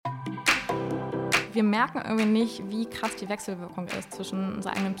wir merken irgendwie nicht, wie krass die Wechselwirkung ist zwischen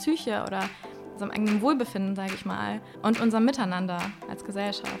unserer eigenen Psyche oder unserem eigenen Wohlbefinden, sage ich mal, und unserem Miteinander als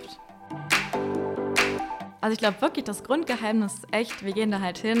Gesellschaft. Also ich glaube wirklich, das Grundgeheimnis ist echt, wir gehen da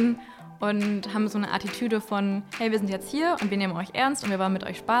halt hin und haben so eine Attitüde von, hey, wir sind jetzt hier und wir nehmen euch ernst und wir wollen mit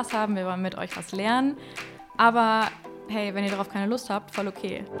euch Spaß haben, wir wollen mit euch was lernen. Aber hey, wenn ihr darauf keine Lust habt, voll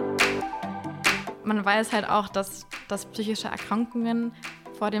okay. Man weiß halt auch, dass psychische Erkrankungen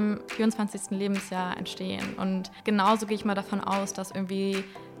vor dem 24. Lebensjahr entstehen. Und genauso gehe ich mal davon aus, dass irgendwie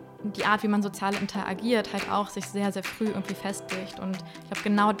die Art, wie man sozial interagiert, halt auch sich sehr, sehr früh irgendwie festigt. Und ich glaube,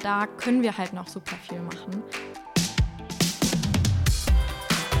 genau da können wir halt noch super viel machen.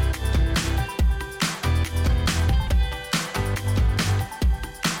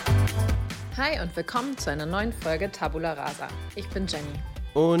 Hi und willkommen zu einer neuen Folge Tabula Rasa. Ich bin Jenny.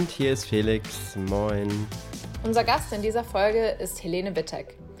 Und hier ist Felix. Moin. Unser Gast in dieser Folge ist Helene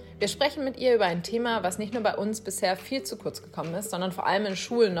Wittek. Wir sprechen mit ihr über ein Thema, was nicht nur bei uns bisher viel zu kurz gekommen ist, sondern vor allem in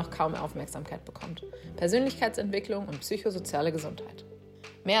Schulen noch kaum Aufmerksamkeit bekommt. Persönlichkeitsentwicklung und psychosoziale Gesundheit.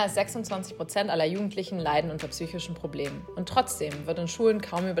 Mehr als 26% aller Jugendlichen leiden unter psychischen Problemen. Und trotzdem wird in Schulen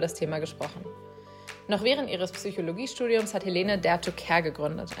kaum über das Thema gesprochen. Noch während ihres Psychologiestudiums hat Helene starke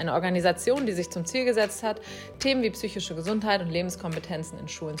gegründet, eine Organisation, die sich zum Ziel gesetzt hat, Themen wie psychische Gesundheit und Lebenskompetenzen in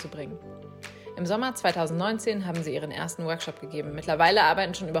Schulen zu bringen. Im Sommer 2019 haben sie ihren ersten Workshop gegeben. Mittlerweile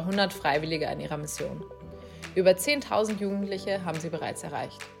arbeiten schon über 100 Freiwillige an ihrer Mission. Über 10.000 Jugendliche haben sie bereits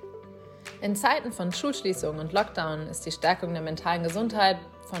erreicht. In Zeiten von Schulschließungen und Lockdown ist die Stärkung der mentalen Gesundheit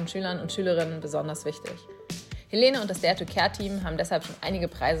von Schülern und Schülerinnen besonders wichtig. Helene und das Dare-to-Care-Team haben deshalb schon einige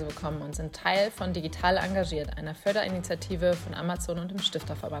Preise bekommen und sind Teil von Digital Engagiert, einer Förderinitiative von Amazon und dem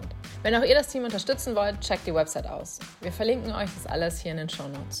Stifterverband. Wenn auch ihr das Team unterstützen wollt, checkt die Website aus. Wir verlinken euch das alles hier in den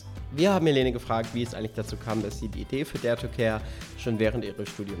Shownotes. Wir haben Helene gefragt, wie es eigentlich dazu kam, dass sie die Idee für Dare-to-Care schon während ihres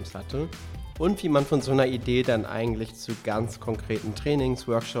Studiums hatte und wie man von so einer Idee dann eigentlich zu ganz konkreten Trainings,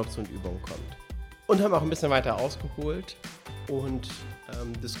 Workshops und Übungen kommt. Und haben auch ein bisschen weiter ausgeholt und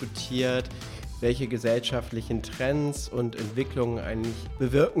diskutiert, welche gesellschaftlichen Trends und Entwicklungen eigentlich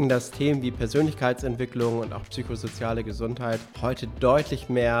bewirken, dass Themen wie Persönlichkeitsentwicklung und auch psychosoziale Gesundheit heute deutlich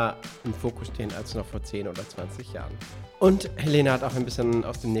mehr im Fokus stehen als noch vor 10 oder 20 Jahren. Und Helene hat auch ein bisschen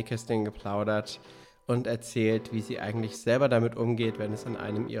aus dem Nähkästchen geplaudert und erzählt, wie sie eigentlich selber damit umgeht, wenn es in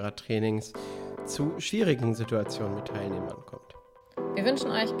einem ihrer Trainings zu schwierigen Situationen mit Teilnehmern kommt. Wir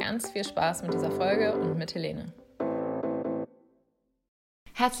wünschen euch ganz viel Spaß mit dieser Folge und mit Helene.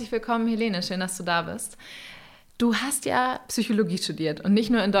 Herzlich willkommen, Helene. Schön, dass du da bist. Du hast ja Psychologie studiert und nicht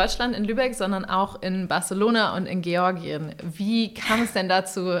nur in Deutschland, in Lübeck, sondern auch in Barcelona und in Georgien. Wie kam es denn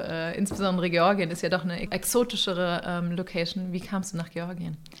dazu? Insbesondere Georgien ist ja doch eine exotischere Location. Wie kamst du nach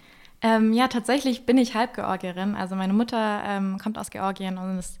Georgien? Ja, tatsächlich bin ich Halbgeorgierin. Also meine Mutter kommt aus Georgien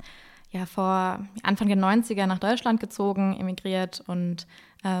und ist ja vor Anfang der 90er nach Deutschland gezogen, emigriert und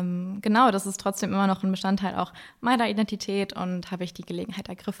genau, das ist trotzdem immer noch ein Bestandteil auch meiner Identität und habe ich die Gelegenheit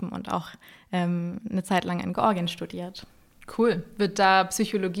ergriffen und auch eine Zeit lang in Georgien studiert. Cool. Wird da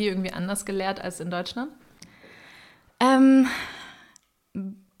Psychologie irgendwie anders gelehrt als in Deutschland?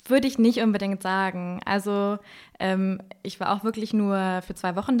 Würde ich nicht unbedingt sagen. Also ich war auch wirklich nur für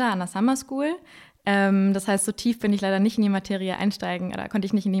 2 Wochen da an der Summer School. Das heißt, so tief bin ich leider nicht in die Materie einsteigen oder konnte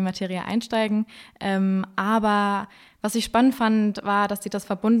ich nicht in die Materie einsteigen. Aber was ich spannend fand, war, dass sie das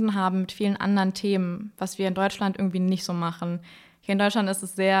verbunden haben mit vielen anderen Themen, was wir in Deutschland irgendwie nicht so machen. Hier in Deutschland ist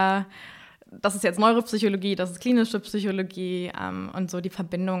es sehr, das ist jetzt Neuropsychologie, das ist klinische Psychologie und so die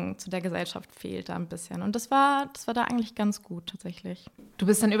Verbindung zu der Gesellschaft fehlt da ein bisschen. Und das war da eigentlich ganz gut tatsächlich. Du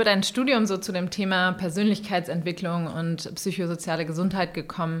bist dann über dein Studium so zu dem Thema Persönlichkeitsentwicklung und psychosoziale Gesundheit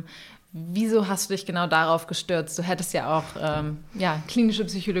gekommen. Wieso hast du dich genau darauf gestürzt? Du hättest ja auch klinische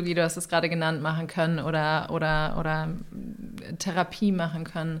Psychologie, du hast es gerade genannt, machen können oder Therapie machen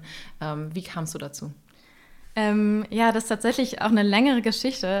können. Wie kamst du dazu? Ja, das ist tatsächlich auch eine längere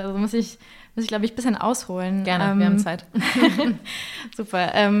Geschichte. Also muss ich glaube ich, ein bisschen ausholen. Gerne, wir haben Zeit.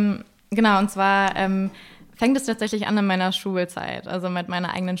 Super. Genau, und zwar fängt es tatsächlich an in meiner Schulzeit, also mit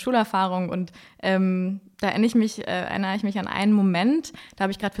meiner eigenen Schulerfahrung. Und da erinnere ich mich an einen Moment, da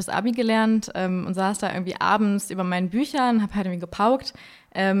habe ich gerade fürs Abi gelernt und saß da irgendwie abends über meinen Büchern, habe halt irgendwie gepaukt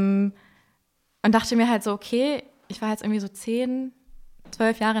und dachte mir halt so, okay, ich war jetzt irgendwie so 10,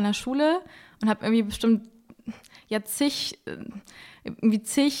 12 Jahre in der Schule und habe irgendwie bestimmt zig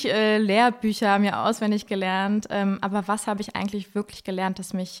Lehrbücher mir auswendig gelernt, aber was habe ich eigentlich wirklich gelernt,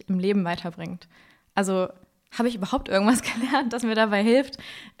 das mich im Leben weiterbringt? Also habe ich überhaupt irgendwas gelernt, das mir dabei hilft,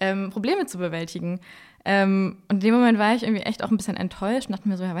 Probleme zu bewältigen? Und in dem Moment war ich irgendwie echt auch ein bisschen enttäuscht und dachte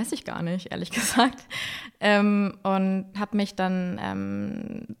mir so, ja, weiß ich gar nicht, ehrlich gesagt. Und habe mich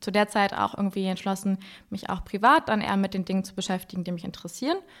dann zu der Zeit auch irgendwie entschlossen, mich auch privat dann eher mit den Dingen zu beschäftigen, die mich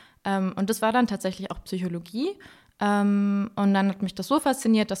interessieren. Und das war dann tatsächlich auch Psychologie. Und dann hat mich das so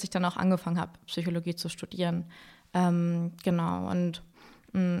fasziniert, dass ich dann auch angefangen habe, Psychologie zu studieren. Genau, und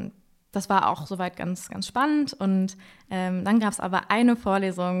das war auch soweit ganz, ganz spannend. Und dann gab es aber eine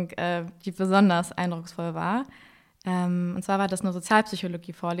Vorlesung, die besonders eindrucksvoll war. Und zwar war das eine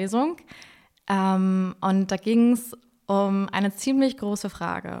Sozialpsychologie-Vorlesung. Und da ging es um eine ziemlich große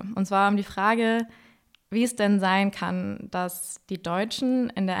Frage. Und zwar um die Frage, wie es denn sein kann, dass die Deutschen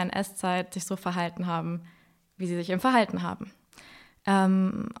in der NS-Zeit sich so verhalten haben, wie sie sich eben verhalten haben.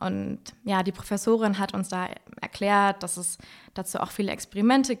 Und ja, die Professorin hat uns da erklärt, dass es dazu auch viele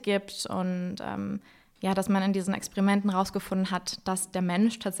Experimente gibt und ja, dass man in diesen Experimenten rausgefunden hat, dass der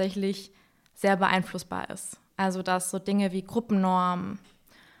Mensch tatsächlich sehr beeinflussbar ist. Also dass so Dinge wie Gruppennormen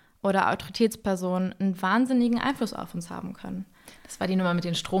oder Autoritätspersonen einen wahnsinnigen Einfluss auf uns haben können. Das war die Nummer mit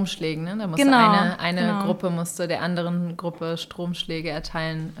den Stromschlägen, ne? Da musste Genau, eine Gruppe musste der anderen Gruppe Stromschläge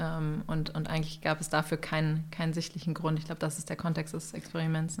erteilen und eigentlich gab es dafür keinen sichtlichen Grund. Ich glaube, das ist der Kontext des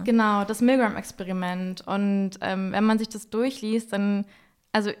Experiments. Ne? Genau, das Milgram-Experiment. Und wenn man sich das durchliest, dann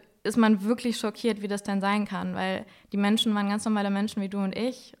ist man wirklich schockiert, wie das denn sein kann, weil die Menschen waren ganz normale Menschen wie du und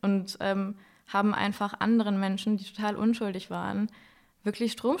ich und haben einfach anderen Menschen, die total unschuldig waren,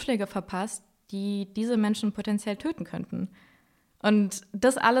 wirklich Stromschläge verpasst, die diese Menschen potenziell töten könnten. Und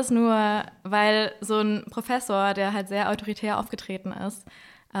das alles nur, weil so ein Professor, der halt sehr autoritär aufgetreten ist,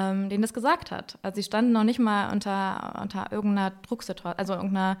 denen das gesagt hat. Also sie standen noch nicht mal unter irgendeiner Drucksituation, also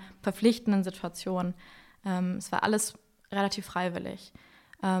irgendeiner verpflichtenden Situation. Es war alles relativ freiwillig.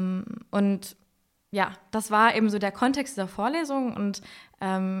 Und ja, das war eben so der Kontext dieser Vorlesung und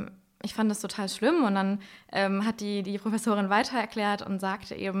ich fand das total schlimm und dann hat die Professorin weiter erklärt und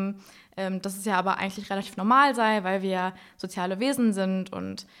sagte eben, dass es ja aber eigentlich relativ normal sei, weil wir soziale Wesen sind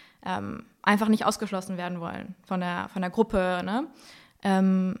und einfach nicht ausgeschlossen werden wollen von der Gruppe. Ne?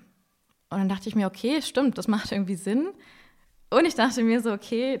 Und dann dachte ich mir, okay, stimmt, das macht irgendwie Sinn. Und ich dachte mir so,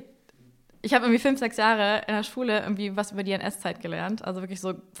 okay, ich habe irgendwie 5-6 Jahre in der Schule irgendwie was über die NS-Zeit gelernt. Also wirklich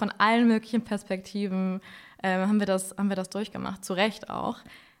so von allen möglichen Perspektiven haben wir das durchgemacht, zu Recht auch.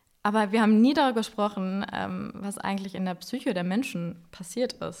 Aber wir haben nie darüber gesprochen, was eigentlich in der Psyche der Menschen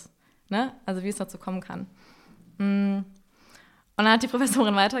passiert ist. Ne? Also wie es dazu kommen kann. Und dann hat die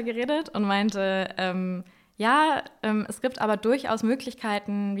Professorin weitergeredet und meinte, es gibt aber durchaus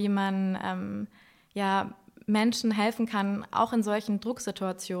Möglichkeiten, wie man Menschen helfen kann, auch in solchen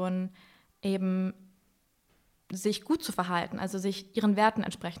Drucksituationen eben sich gut zu verhalten, also sich ihren Werten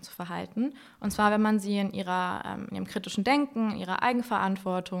entsprechend zu verhalten. Und zwar, wenn man sie in ihrem kritischen Denken, ihrer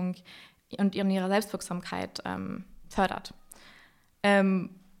Eigenverantwortung und in ihrer Selbstwirksamkeit fördert.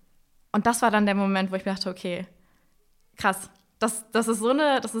 Und das war dann der Moment, wo ich mir dachte, okay, krass, das ist so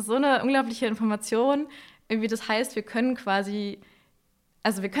eine unglaubliche Information. Irgendwie das heißt, wir können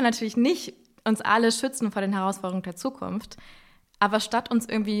natürlich nicht uns alle schützen vor den Herausforderungen der Zukunft, aber statt uns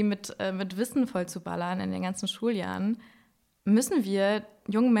irgendwie mit Wissen vollzuballern in den ganzen Schuljahren, müssen wir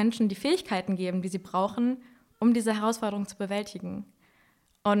jungen Menschen die Fähigkeiten geben, die sie brauchen, um diese Herausforderungen zu bewältigen.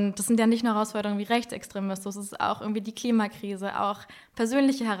 Und das sind ja nicht nur Herausforderungen wie Rechtsextremismus, es ist auch irgendwie die Klimakrise, auch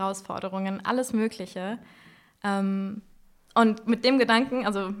persönliche Herausforderungen, alles Mögliche. Und mit dem Gedanken,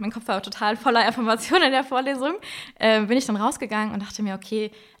 also mein Kopf war total voller Informationen in der Vorlesung, bin ich dann rausgegangen und dachte mir, okay,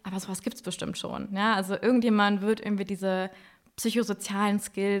 aber sowas gibt es bestimmt schon. Ja? Also irgendjemand wird irgendwie diese psychosozialen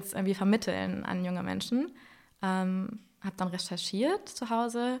Skills irgendwie vermitteln an junge Menschen. Habe dann recherchiert zu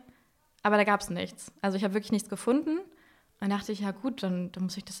Hause, aber da gab es nichts. Also ich habe wirklich nichts gefunden. Und dachte ich, ja gut, dann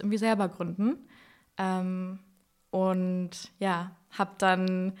muss ich das irgendwie selber gründen. Und ja, habe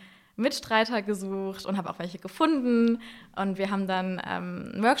dann Mitstreiter gesucht und habe auch welche gefunden. Und wir haben dann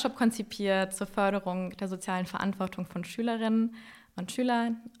einen Workshop konzipiert zur Förderung der sozialen Verantwortung von Schülerinnen und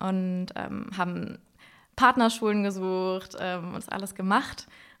Schülern und haben Partnerschulen gesucht und das alles gemacht.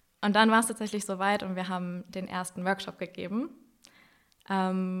 Und dann war es tatsächlich soweit und wir haben den ersten Workshop gegeben.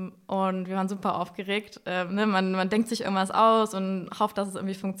 Und wir waren super aufgeregt. Man denkt sich irgendwas aus und hofft, dass es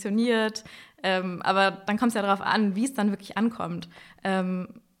irgendwie funktioniert. Aber dann kommt es ja darauf an, wie es dann wirklich ankommt.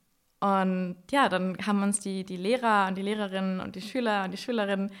 Und ja, dann haben uns die Lehrer und die Lehrerinnen und die Schüler und die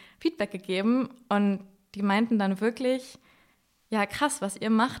Schülerinnen Feedback gegeben. Und die meinten dann wirklich, ja krass, was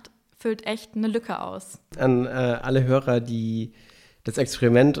ihr macht, füllt echt eine Lücke aus. An alle Hörer, die das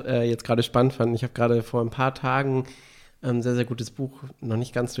Experiment jetzt gerade spannend fanden. Ich habe gerade vor ein paar Tagen ein sehr, sehr gutes Buch, noch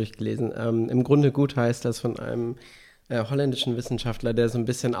nicht ganz durchgelesen. Im Grunde gut heißt das von einem holländischen Wissenschaftler, der so ein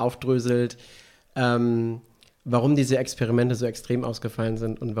bisschen aufdröselt, warum diese Experimente so extrem ausgefallen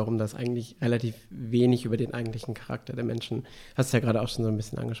sind und warum das eigentlich relativ wenig über den eigentlichen Charakter der Menschen, hast du ja gerade auch schon so ein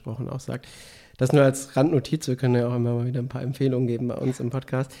bisschen angesprochen, aussagt. Das nur als Randnotiz, wir können ja auch immer mal wieder ein paar Empfehlungen geben bei uns im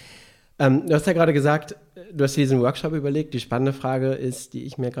Podcast. Du hast ja gerade gesagt, du hast dir diesen Workshop überlegt. Die spannende Frage ist, die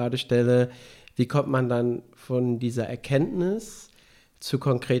ich mir gerade stelle, wie kommt man dann von dieser Erkenntnis zu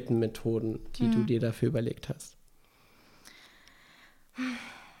konkreten Methoden, die du dir dafür überlegt hast?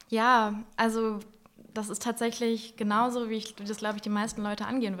 Ja, also das ist tatsächlich genauso, wie das, glaube ich, die meisten Leute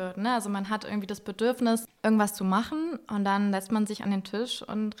angehen würden. Ne? Also man hat irgendwie das Bedürfnis, irgendwas zu machen und dann lässt man sich an den Tisch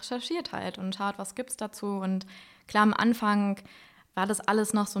und recherchiert halt und schaut, was gibt's dazu. Und klar, am Anfang war das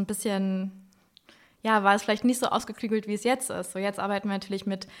alles noch so ein bisschen, ja, war es vielleicht nicht so ausgeklügelt, wie es jetzt ist. So jetzt arbeiten wir natürlich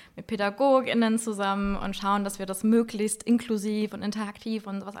mit PädagogInnen zusammen und schauen, dass wir das möglichst inklusiv und interaktiv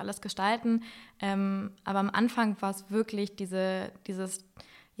und sowas alles gestalten. Aber am Anfang war es wirklich dieser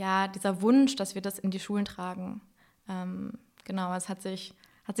Wunsch, dass wir das in die Schulen tragen. Genau, es hat sich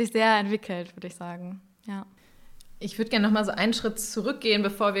sehr entwickelt, würde ich sagen. Ja. Ich würde gerne noch mal so einen Schritt zurückgehen,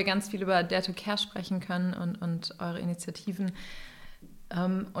 bevor wir ganz viel über Dare to Care sprechen können und eure Initiativen.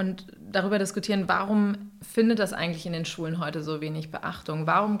 Und darüber diskutieren, warum findet das eigentlich in den Schulen heute so wenig Beachtung?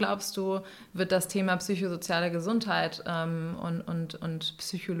 Warum glaubst du, wird das Thema psychosoziale Gesundheit und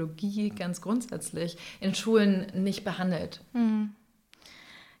Psychologie ganz grundsätzlich in Schulen nicht behandelt?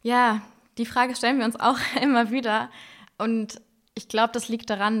 Ja, die Frage stellen wir uns auch immer wieder. Und ich glaube, das liegt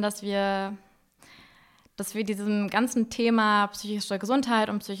daran, dass wir diesem ganzen Thema psychische Gesundheit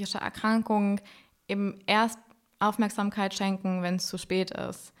und psychische Erkrankung eben erst Aufmerksamkeit schenken, wenn es zu spät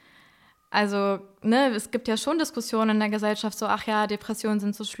ist. Also, es gibt ja schon Diskussionen in der Gesellschaft, so, ach ja, Depressionen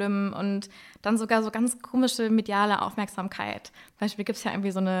sind so schlimm und dann sogar so ganz komische mediale Aufmerksamkeit. Zum Beispiel gibt es ja irgendwie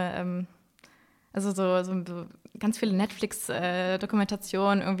so eine, so ganz viele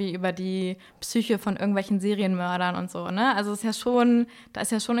Netflix-Dokumentationen irgendwie über die Psyche von irgendwelchen Serienmördern und so, ne? Also da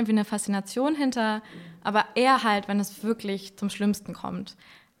ist ja schon irgendwie eine Faszination hinter, aber eher halt, wenn es wirklich zum Schlimmsten kommt.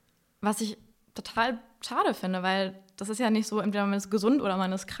 Was ich total schade finde, weil das ist ja nicht so, entweder man ist gesund oder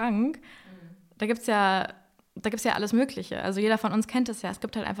man ist krank. Da gibt's ja alles Mögliche. Also jeder von uns kennt es ja. Es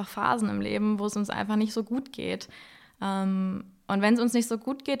gibt halt einfach Phasen im Leben, wo es uns einfach nicht so gut geht. Und wenn es uns nicht so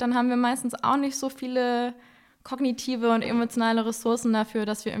gut geht, dann haben wir meistens auch nicht so viele kognitive und emotionale Ressourcen dafür,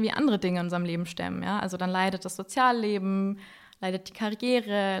 dass wir irgendwie andere Dinge in unserem Leben stemmen. Ja? Also dann leidet das Sozialleben, leidet die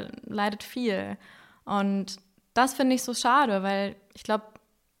Karriere, leidet viel. Und das finde ich so schade, weil ich glaube,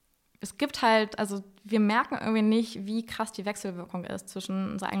 es gibt halt, also wir merken irgendwie nicht, wie krass die Wechselwirkung ist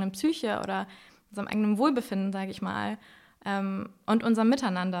zwischen unserer eigenen Psyche oder unserem eigenen Wohlbefinden, sage ich mal, und unserem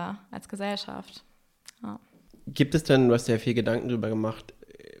Miteinander als Gesellschaft. Ja. Gibt es denn, du hast ja viel Gedanken darüber gemacht,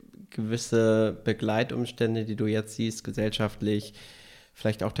 gewisse Begleitumstände, die du jetzt siehst, gesellschaftlich,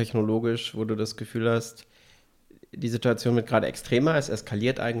 vielleicht auch technologisch, wo du das Gefühl hast, die Situation wird gerade extremer, es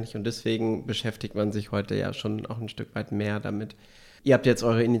eskaliert eigentlich und deswegen beschäftigt man sich heute ja schon auch ein Stück weit mehr damit. Ihr habt jetzt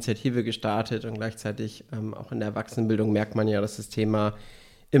eure Initiative gestartet und gleichzeitig auch in der Erwachsenenbildung merkt man ja, dass das Thema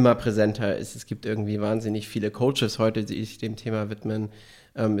immer präsenter ist. Es gibt irgendwie wahnsinnig viele Coaches heute, die sich dem Thema widmen.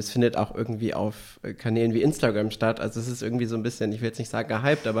 Es findet auch irgendwie auf Kanälen wie Instagram statt. Also es ist irgendwie so ein bisschen, ich will jetzt nicht sagen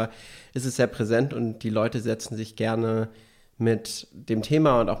gehypt, aber es ist sehr präsent und die Leute setzen sich gerne mit dem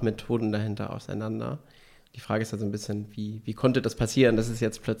Thema und auch Methoden dahinter auseinander. Die Frage ist ja so ein bisschen, wie konnte das passieren, dass es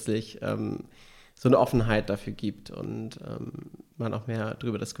jetzt plötzlich so eine Offenheit dafür gibt und man auch mehr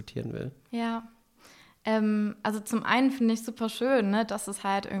darüber diskutieren will. Ja, also zum einen finde ich super schön, ne, dass es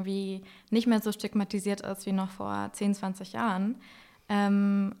halt irgendwie nicht mehr so stigmatisiert ist wie noch vor 10, 20 Jahren.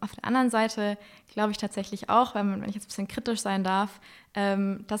 Auf der anderen Seite glaube ich tatsächlich auch, wenn ich jetzt ein bisschen kritisch sein darf,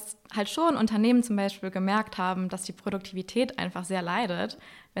 dass halt schon Unternehmen zum Beispiel gemerkt haben, dass die Produktivität einfach sehr leidet,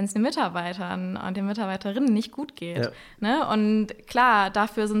 wenn es den Mitarbeitern und den Mitarbeiterinnen nicht gut geht. Ja. Ne? Und klar,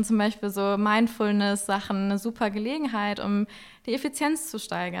 dafür sind zum Beispiel so Mindfulness-Sachen eine super Gelegenheit, um die Effizienz zu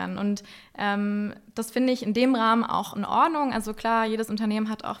steigern. Und das finde ich in dem Rahmen auch in Ordnung. Also klar, jedes Unternehmen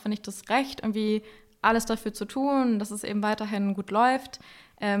hat auch, finde ich, das Recht, irgendwie alles dafür zu tun, dass es eben weiterhin gut läuft.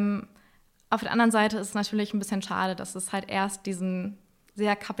 Auf der anderen Seite ist es natürlich ein bisschen schade, dass es halt erst diesen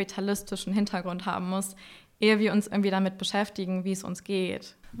sehr kapitalistischen Hintergrund haben muss, ehe wir uns irgendwie damit beschäftigen, wie es uns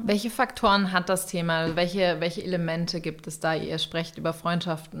geht. Welche Faktoren hat das Thema? Welche Elemente gibt es da? Ihr sprecht über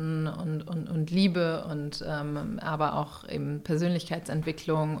Freundschaften und Liebe und aber auch eben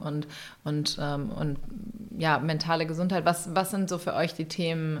Persönlichkeitsentwicklung und ja, mentale Gesundheit. Was sind so für euch die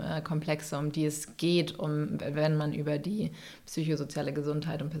Themenkomplexe, um die es geht, wenn man über die psychosoziale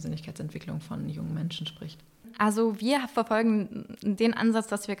Gesundheit und Persönlichkeitsentwicklung von jungen Menschen spricht? Also wir verfolgen den Ansatz,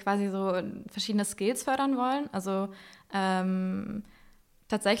 dass wir quasi so verschiedene Skills fördern wollen. Also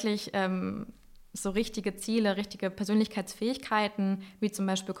tatsächlich so richtige Ziele, richtige Persönlichkeitsfähigkeiten, wie zum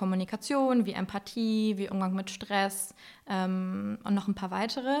Beispiel Kommunikation, wie Empathie, wie Umgang mit Stress und noch ein paar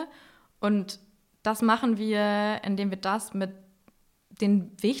weitere. Und das machen wir, indem wir das mit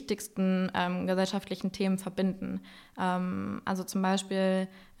den wichtigsten gesellschaftlichen Themen verbinden. Also zum Beispiel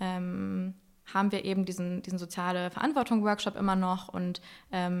haben wir eben diesen soziale Verantwortung-Workshop immer noch und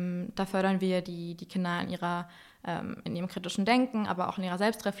da fördern wir die Kinder in ihrem kritischen Denken, aber auch in ihrer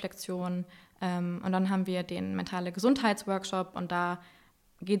Selbstreflexion. Und dann haben wir den mentale Gesundheitsworkshop und da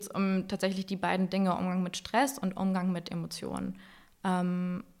geht es um tatsächlich die beiden Dinge, Umgang mit Stress und Umgang mit Emotionen.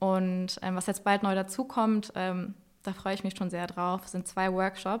 Was jetzt bald neu dazukommt, da freue ich mich schon sehr drauf, sind 2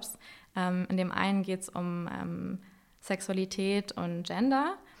 Workshops. In dem einen geht es um Sexualität und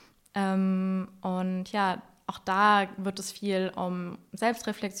Gender. Auch da wird es viel um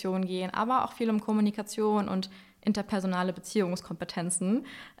Selbstreflexion gehen, aber auch viel um Kommunikation und interpersonale Beziehungskompetenzen.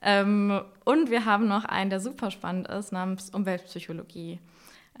 Und wir haben noch einen, der super spannend ist, namens Umweltpsychologie.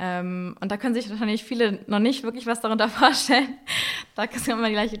 Und da können sich wahrscheinlich viele noch nicht wirklich was darunter vorstellen. Da ist immer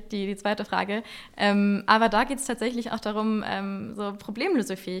gleich die zweite Frage. Aber da geht es tatsächlich auch darum, so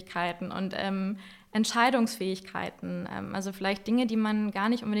Problemlösefähigkeiten und Entscheidungsfähigkeiten. Also vielleicht Dinge, die man gar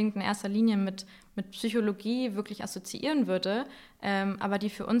nicht unbedingt in erster Linie mit Psychologie wirklich assoziieren würde, aber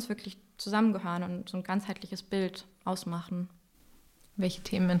die für uns wirklich zusammengehören und so ein ganzheitliches Bild ausmachen. Welche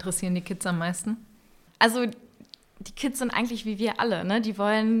Themen interessieren die Kids am meisten? Also die Kids sind eigentlich wie wir alle, ne? Die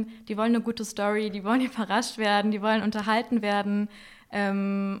wollen eine gute Story, die wollen überrascht werden, die wollen unterhalten werden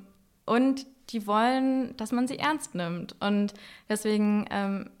und die wollen, dass man sie ernst nimmt. Und deswegen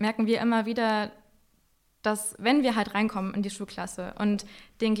merken wir immer wieder, dass wenn wir halt reinkommen in die Schulklasse und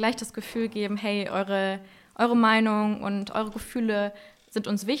denen gleich das Gefühl geben, hey, eure Meinung und eure Gefühle sind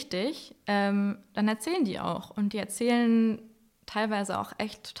uns wichtig, dann erzählen die auch. Und die erzählen teilweise auch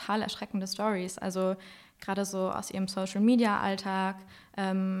echt total erschreckende Storys. Also gerade so aus ihrem Social-Media-Alltag,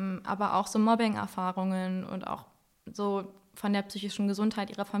 aber auch so Mobbing-Erfahrungen und auch so von der psychischen Gesundheit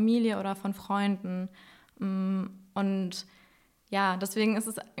ihrer Familie oder von Freunden. Und ja, deswegen ist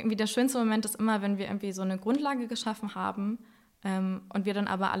es irgendwie der schönste Moment ist immer, wenn wir irgendwie so eine Grundlage geschaffen haben und wir dann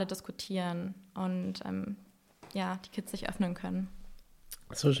aber alle diskutieren und die Kids sich öffnen können.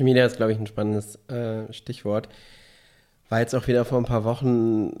 Social Media ist, glaube ich, ein spannendes Stichwort. War jetzt auch wieder vor ein paar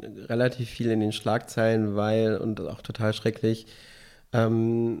Wochen relativ viel in den Schlagzeilen, und auch total schrecklich,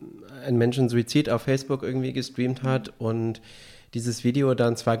 ein Mensch einen Suizid auf Facebook irgendwie gestreamt hat und dieses Video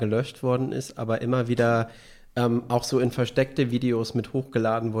dann zwar gelöscht worden ist, aber immer wieder auch so in versteckte Videos mit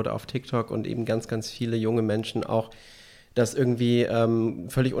hochgeladen wurde auf TikTok und eben ganz, ganz viele junge Menschen auch das irgendwie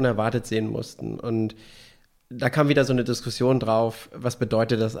völlig unerwartet sehen mussten. Und da kam wieder so eine Diskussion drauf, was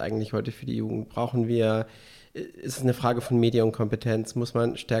bedeutet das eigentlich heute für die Jugend? Ist es eine Frage von Medienkompetenz? Muss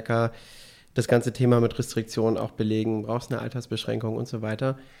man stärker das ganze Thema mit Restriktionen auch belegen? Brauchst du eine Altersbeschränkung und so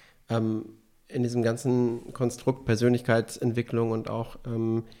weiter? In diesem ganzen Konstrukt Persönlichkeitsentwicklung und auch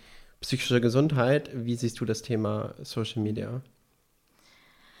psychische Gesundheit, wie siehst du das Thema Social Media?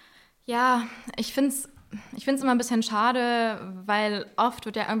 Ja, ich finde es immer ein bisschen schade, weil oft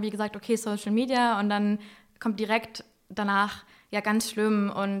wird ja irgendwie gesagt, okay, Social Media und dann kommt direkt danach ja ganz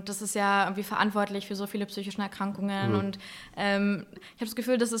schlimm und das ist ja irgendwie verantwortlich für so viele psychische Erkrankungen und ich habe das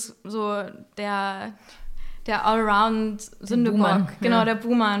Gefühl, das ist so der Allround-Sündenbock, genau, der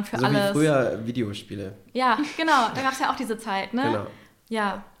Boomer für so alles. So wie früher Videospiele. Ja, genau, da gab es ja auch diese Zeit, ne? Genau.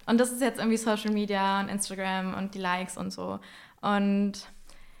 Ja, und das ist jetzt irgendwie Social Media und Instagram und die Likes und so. Und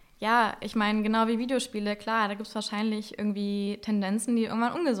ja, ich meine, genau wie Videospiele, klar, da gibt es wahrscheinlich irgendwie Tendenzen, die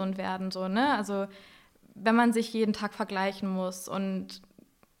irgendwann ungesund werden, so, ne? Also wenn man sich jeden Tag vergleichen muss und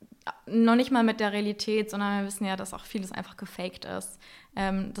noch nicht mal mit der Realität, sondern wir wissen ja, dass auch vieles einfach gefaked ist.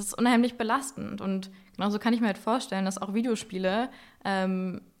 Das ist unheimlich belastend und genauso kann ich mir halt vorstellen, dass auch Videospiele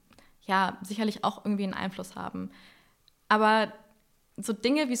sicherlich auch irgendwie einen Einfluss haben. Aber so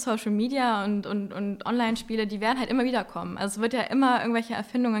Dinge wie Social Media und Online-Spiele, die werden halt immer wieder kommen. Also es wird ja immer irgendwelche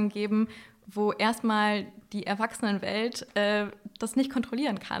Erfindungen geben, wo erstmal die Erwachsenenwelt das nicht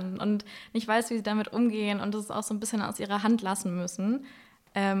kontrollieren kann und nicht weiß, wie sie damit umgehen und das auch so ein bisschen aus ihrer Hand lassen müssen.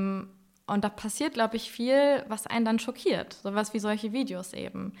 Und da passiert, glaube ich, viel, was einen dann schockiert. Sowas wie solche Videos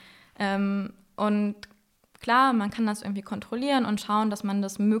eben. Und klar, man kann das irgendwie kontrollieren und schauen, dass man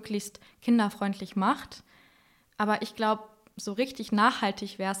das möglichst kinderfreundlich macht. Aber ich glaube, so richtig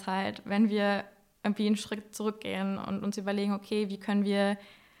nachhaltig wäre es halt, wenn wir irgendwie einen Schritt zurückgehen und uns überlegen, okay, wie können wir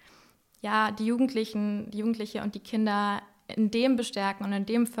die Jugendliche und die Kinder in dem bestärken und in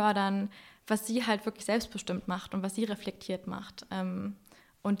dem fördern, was sie halt wirklich selbstbestimmt macht und was sie reflektiert macht.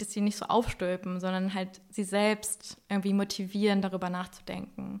 und dass sie nicht so aufstülpen, sondern halt sie selbst irgendwie motivieren, darüber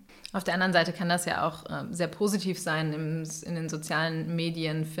nachzudenken. Auf der anderen Seite kann das ja auch sehr positiv sein. In den sozialen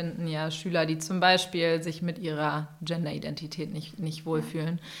Medien finden ja Schüler, die zum Beispiel sich mit ihrer Genderidentität nicht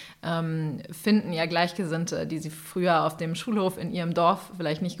wohlfühlen, finden ja Gleichgesinnte, die sie früher auf dem Schulhof in ihrem Dorf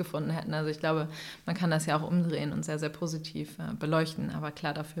vielleicht nicht gefunden hätten. Also ich glaube, man kann das ja auch umdrehen und sehr, sehr positiv beleuchten. Aber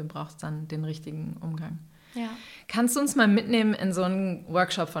klar, dafür braucht es dann den richtigen Umgang. Ja. Kannst du uns mal mitnehmen in so einen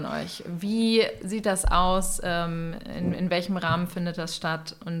Workshop von euch? Wie sieht das aus? In welchem Rahmen findet das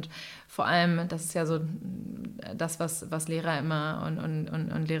statt? Und vor allem, das ist ja so das, was Lehrer immer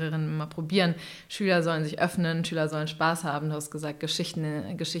und Lehrerinnen immer probieren. Schüler sollen sich öffnen, Schüler sollen Spaß haben. Du hast gesagt,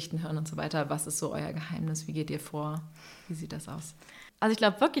 Geschichten hören und so weiter. Was ist so euer Geheimnis? Wie geht ihr vor? Wie sieht das aus? Also ich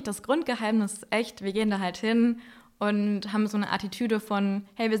glaube wirklich, das Grundgeheimnis ist echt, wir gehen da halt hin und haben so eine Attitüde von,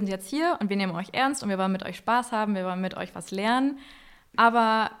 hey, wir sind jetzt hier und wir nehmen euch ernst und wir wollen mit euch Spaß haben, wir wollen mit euch was lernen.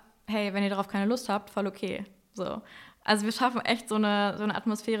 Aber hey, wenn ihr darauf keine Lust habt, voll okay. So. Also wir schaffen echt so eine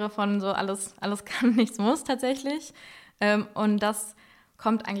Atmosphäre von so alles kann, nichts muss tatsächlich. Und das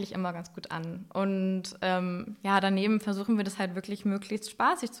kommt eigentlich immer ganz gut an. Und daneben versuchen wir das halt wirklich möglichst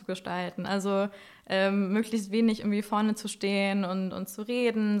spaßig zu gestalten. Also möglichst wenig irgendwie vorne zu stehen und zu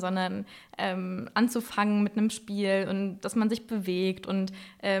reden, sondern anzufangen mit einem Spiel und dass man sich bewegt und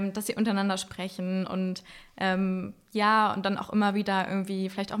dass sie untereinander sprechen und und dann auch immer wieder irgendwie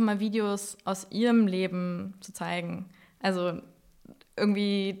vielleicht auch mal Videos aus ihrem Leben zu zeigen. Also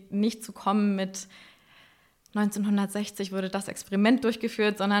irgendwie nicht zu kommen mit 1960 wurde das Experiment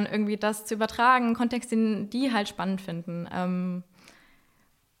durchgeführt, sondern irgendwie das zu übertragen, einen Kontext, den die halt spannend finden.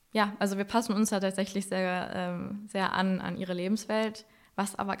 Also wir passen uns da tatsächlich sehr, sehr an ihre Lebenswelt,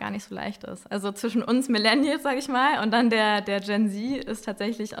 was aber gar nicht so leicht ist. Also zwischen uns Millennials, sage ich mal, und dann der Gen Z ist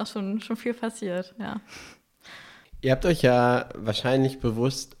tatsächlich auch schon viel passiert, ja. Ihr habt euch ja wahrscheinlich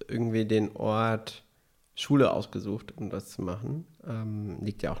bewusst irgendwie den Ort Schule ausgesucht, um das zu machen.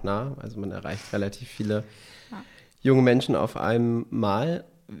 Liegt ja auch nah, also man erreicht relativ viele junge Menschen auf einmal.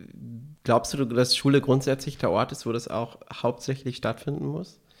 Glaubst du, dass Schule grundsätzlich der Ort ist, wo das auch hauptsächlich stattfinden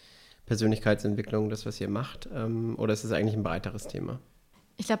muss? Persönlichkeitsentwicklung, das, was ihr macht? Oder ist es eigentlich ein breiteres Thema?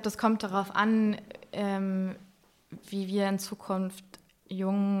 Ich glaube, das kommt darauf an, wie wir in Zukunft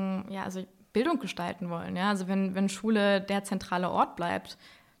Bildung gestalten wollen. Ja? Also wenn Schule der zentrale Ort bleibt,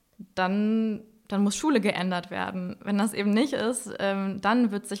 dann muss Schule geändert werden. Wenn das eben nicht ist,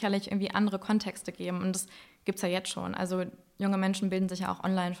 dann wird es sicherlich irgendwie andere Kontexte geben. Und das gibt es ja jetzt schon. Also junge Menschen bilden sich ja auch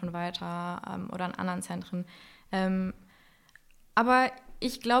online schon weiter oder an anderen Zentren. Aber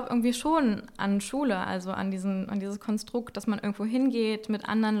ich glaube irgendwie schon an Schule, also an dieses Konstrukt, dass man irgendwo hingeht mit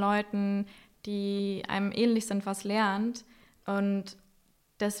anderen Leuten, die einem ähnlich sind, was lernt. Und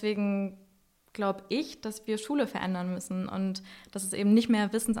deswegen glaube ich, dass wir Schule verändern müssen und dass es eben nicht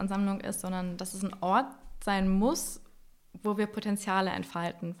mehr Wissensansammlung ist, sondern dass es ein Ort sein muss, wo wir Potenziale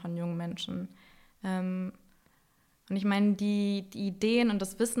entfalten von jungen Menschen. Und ich meine, die Ideen und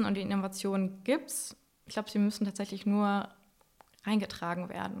das Wissen und die Innovationen gibt's. Ich glaube, sie müssen tatsächlich nur reingetragen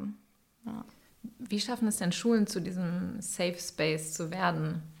werden. Ja. Wie schaffen es denn Schulen, zu diesem Safe Space zu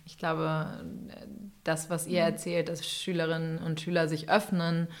werden? Ich glaube, das, was ihr erzählt, dass Schülerinnen und Schüler sich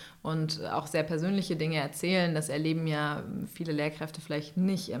öffnen und auch sehr persönliche Dinge erzählen, das erleben ja viele Lehrkräfte vielleicht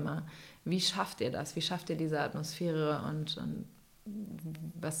nicht immer. Wie schafft ihr das? Wie schafft ihr diese Atmosphäre und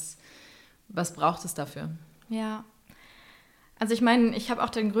was braucht es dafür? Ja, also ich meine, ich habe auch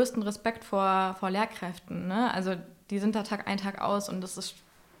den größten Respekt vor Lehrkräften, ne? Also die sind da Tag ein, Tag aus und das ist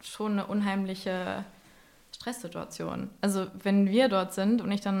schon eine unheimliche Stresssituation. Also wenn wir dort sind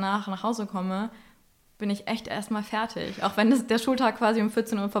und ich danach nach Hause komme, bin ich echt erstmal fertig. Auch wenn der Schultag quasi um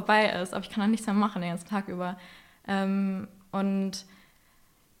 14 Uhr vorbei ist, aber ich kann dann nichts mehr machen den ganzen Tag über. Und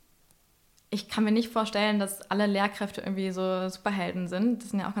ich kann mir nicht vorstellen, dass alle Lehrkräfte irgendwie so Superhelden sind.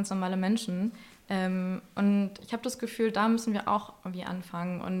 Das sind ja auch ganz normale Menschen. Und ich habe das Gefühl, da müssen wir auch irgendwie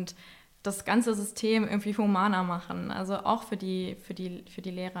anfangen und das ganze System irgendwie humaner machen. Also auch für die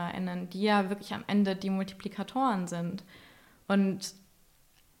LehrerInnen, die ja wirklich am Ende die Multiplikatoren sind. Und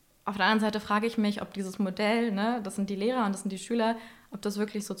auf der anderen Seite frage ich mich, ob dieses Modell, ne, das sind die Lehrer und das sind die Schüler, ob das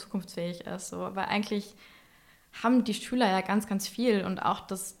wirklich so zukunftsfähig ist. So, weil eigentlich haben die Schüler ja ganz, ganz viel und auch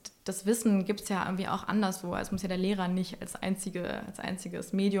das Wissen gibt es ja irgendwie auch anderswo. Es muss ja der Lehrer nicht als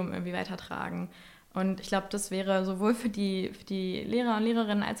einziges Medium irgendwie weitertragen. Und ich glaube, das wäre sowohl für die Lehrer und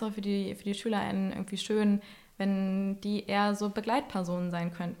Lehrerinnen als auch für die SchülerInnen irgendwie schön, wenn die eher so Begleitpersonen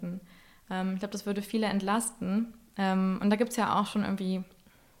sein könnten. Ich glaube, das würde viele entlasten. Und da gibt es ja auch schon irgendwie ein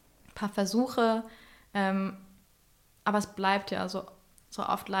paar Versuche, aber es bleibt ja so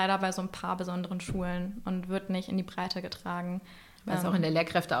oft leider bei so ein paar besonderen Schulen und wird nicht in die Breite getragen. Weil es auch in der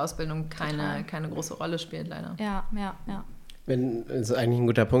Lehrkräfteausbildung keine große Rolle spielt, leider. Ja. Das ist eigentlich ein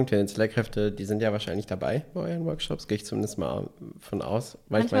guter Punkt, wenn jetzt Lehrkräfte, die sind ja wahrscheinlich dabei bei euren Workshops, gehe ich zumindest mal von aus.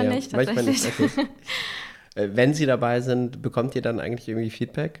 Manchmal nicht, tatsächlich. Okay. Wenn sie dabei sind, bekommt ihr dann eigentlich irgendwie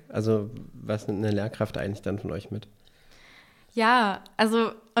Feedback? Also was nimmt eine Lehrkraft eigentlich dann von euch mit? Ja,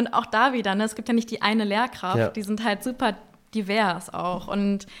 also und auch da wieder, ne, es gibt ja nicht die eine Lehrkraft, die sind halt super divers auch.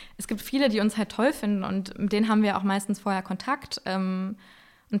 Und es gibt viele, die uns halt toll finden und mit denen haben wir auch meistens vorher Kontakt und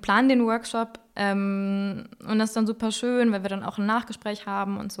planen den Workshop. Und das ist dann super schön, weil wir dann auch ein Nachgespräch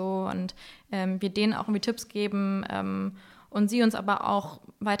haben und so und wir denen auch irgendwie Tipps geben und sie uns aber auch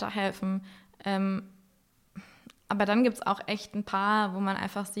weiterhelfen. Aber dann gibt es auch echt ein paar, wo man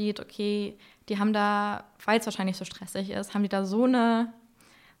einfach sieht, okay, die haben da, weil es wahrscheinlich so stressig ist, haben die da so eine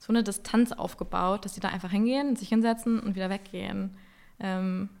Distanz aufgebaut, dass die da einfach hingehen, sich hinsetzen und wieder weggehen.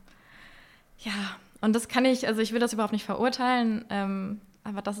 Und das kann ich will das überhaupt nicht verurteilen,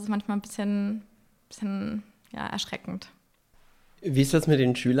 aber das ist manchmal ein bisschen erschreckend. Wie ist das mit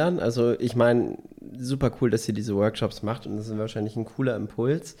den Schülern? Also ich meine, super cool, dass ihr diese Workshops macht und das ist wahrscheinlich ein cooler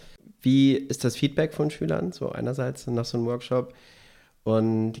Impuls. Wie ist das Feedback von Schülern, so einerseits nach so einem Workshop?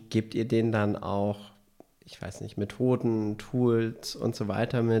 Und gebt ihr denen dann auch, ich weiß nicht, Methoden, Tools und so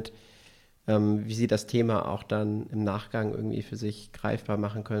weiter mit, wie sie das Thema auch dann im Nachgang irgendwie für sich greifbar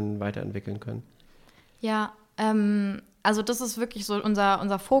machen können, weiterentwickeln können? Ja, also das ist wirklich so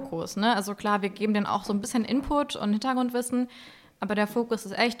unser Fokus, ne? Also klar, wir geben denen auch so ein bisschen Input und Hintergrundwissen, aber der Fokus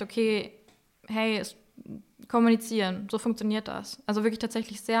ist echt, okay, hey, kommunizieren, so funktioniert das. Also wirklich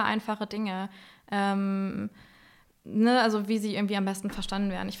tatsächlich sehr einfache Dinge, also wie sie irgendwie am besten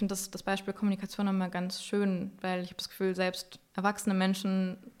verstanden werden. Ich finde das Beispiel Kommunikation immer ganz schön, weil ich habe das Gefühl, selbst erwachsene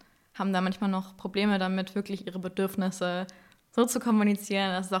Menschen haben da manchmal noch Probleme damit, wirklich ihre Bedürfnisse so zu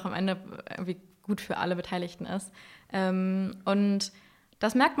kommunizieren, dass es auch am Ende irgendwie gut für alle Beteiligten ist. Und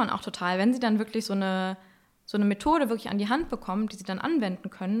das merkt man auch total, wenn sie dann wirklich so eine Methode wirklich an die Hand bekommen, die sie dann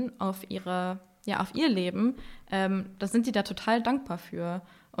anwenden können auf ihr Leben, da sind sie da total dankbar für.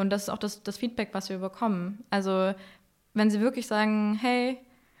 Und das ist auch das Feedback, was wir bekommen. Also wenn sie wirklich sagen, hey,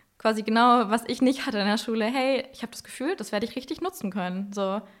 quasi genau, was ich nicht hatte in der Schule, hey, ich habe das Gefühl, das werde ich richtig nutzen können.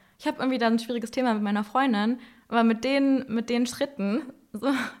 So, ich habe irgendwie da ein schwieriges Thema mit meiner Freundin, aber mit den Schritten,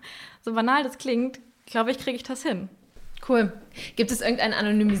 so banal das klingt, glaube ich, kriege ich das hin. Cool. Gibt es irgendein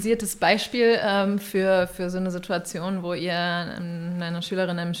anonymisiertes Beispiel für so eine Situation, wo ihr einer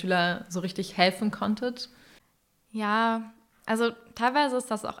Schülerin, einem Schüler so richtig helfen konntet? Ja, also teilweise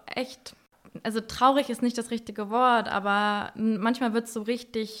ist das auch echt, also traurig ist nicht das richtige Wort, aber manchmal wird es so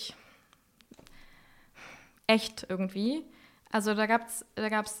richtig echt irgendwie. Also da gab's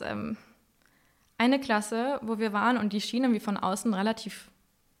eine Klasse, wo wir waren und die schien irgendwie von außen relativ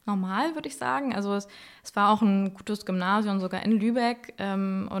normal, würde ich sagen. Also es war auch ein gutes Gymnasium, sogar in Lübeck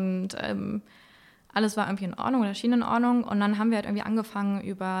alles war irgendwie in Ordnung oder schien in Ordnung. Und dann haben wir halt irgendwie angefangen,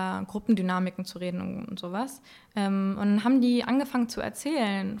 über Gruppendynamiken zu reden und sowas. Und dann haben die angefangen zu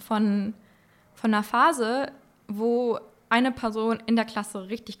erzählen von einer Phase, wo eine Person in der Klasse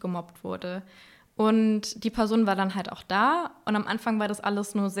richtig gemobbt wurde. Und die Person war dann halt auch da. Und am Anfang war das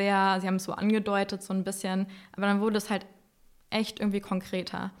alles nur sie haben es so angedeutet, so ein bisschen. Aber dann wurde es halt echt irgendwie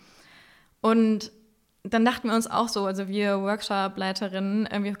konkreter. Und dann dachten wir uns auch so, also wir Workshop-Leiterinnen,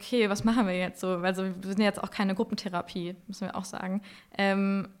 irgendwie, okay, was machen wir jetzt so? Also wir sind jetzt auch keine Gruppentherapie, müssen wir auch sagen.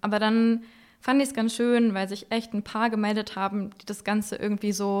 Aber dann fand ich es ganz schön, weil sich echt ein paar gemeldet haben, die das Ganze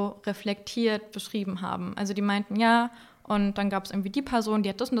irgendwie so reflektiert beschrieben haben. Also die meinten, ja, und dann gab es irgendwie die Person, die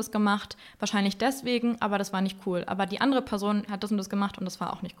hat das und das gemacht, wahrscheinlich deswegen, aber das war nicht cool. Aber die andere Person hat das und das gemacht und das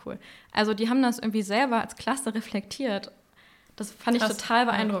war auch nicht cool. Also die haben das irgendwie selber als Klasse reflektiert. Das fand ich total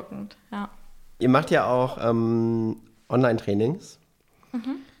beeindruckend, ja. Ihr macht ja auch Online-Trainings.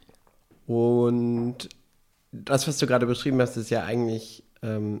 Mhm. Und das, was du gerade beschrieben hast, ist ja eigentlich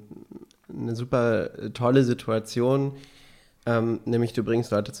eine super tolle Situation. Nämlich du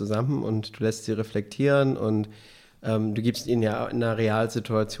bringst Leute zusammen und du lässt sie reflektieren und du gibst ihnen ja in einer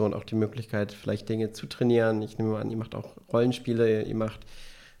Realsituation auch die Möglichkeit, vielleicht Dinge zu trainieren. Ich nehme an, ihr macht auch Rollenspiele, ihr macht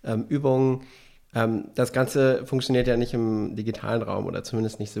Übungen. Das Ganze funktioniert ja nicht im digitalen Raum oder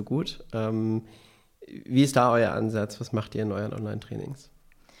zumindest nicht so gut. Wie ist da euer Ansatz? Was macht ihr in euren Online-Trainings?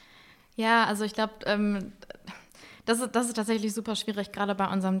 Ja, also ich glaube, das ist tatsächlich super schwierig, gerade bei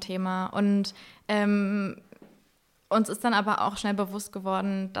unserem Thema. Und uns ist dann aber auch schnell bewusst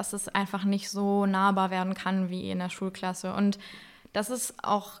geworden, dass es einfach nicht so nahbar werden kann wie in der Schulklasse. Und dass es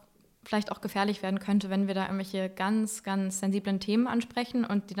auch vielleicht auch gefährlich werden könnte, wenn wir da irgendwelche ganz, ganz sensiblen Themen ansprechen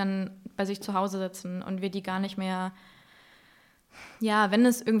und die dann bei sich zu Hause sitzen und wir die gar nicht mehr ja, wenn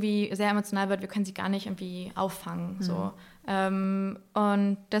es irgendwie sehr emotional wird, wir können sie gar nicht irgendwie auffangen. So.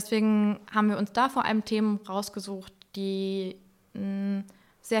 Und deswegen haben wir uns da vor allem Themen rausgesucht, die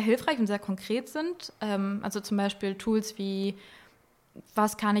sehr hilfreich und sehr konkret sind. Also zum Beispiel Tools wie,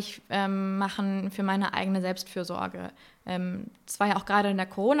 was kann ich machen für meine eigene Selbstfürsorge? Das war ja auch gerade in der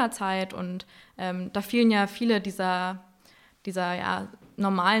Corona-Zeit und da fielen ja viele dieser ja,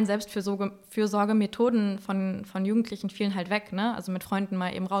 normalen Selbstfürsorgemethoden von Jugendlichen fielen halt weg, ne? Also mit Freunden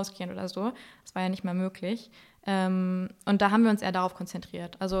mal eben rausgehen oder so. Das war ja nicht mehr möglich. Und da haben wir uns eher darauf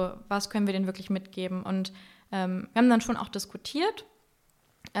konzentriert. Also was können wir denen wirklich mitgeben? Und wir haben dann schon auch diskutiert.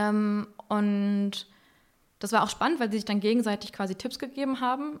 Und das war auch spannend, weil sie sich dann gegenseitig quasi Tipps gegeben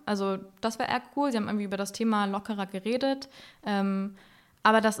haben. Also das war eher cool. Sie haben irgendwie über das Thema lockerer geredet.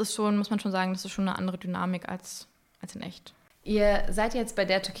 Aber das ist schon, muss man schon sagen, das ist schon eine andere Dynamik als in echt. Ihr seid jetzt bei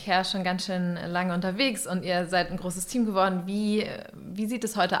Dare to Care schon ganz schön lange unterwegs und ihr seid ein großes Team geworden. Wie sieht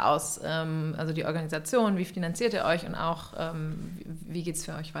es heute aus? Also die Organisation, wie finanziert ihr euch und auch wie geht es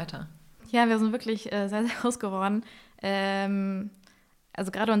für euch weiter? Ja, wir sind wirklich sehr, sehr groß geworden.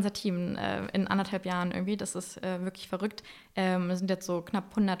 Also gerade unser Team in 1,5 Jahren irgendwie, das ist wirklich verrückt. Wir sind jetzt so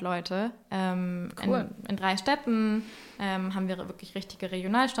knapp 100 Leute. Cool. In 3 Städten haben wir wirklich richtige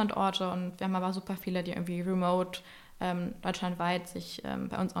Regionalstandorte und wir haben aber super viele, die irgendwie remote deutschlandweit sich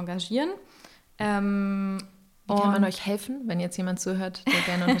bei uns engagieren. Wie kann man euch helfen, wenn jetzt jemand zuhört, der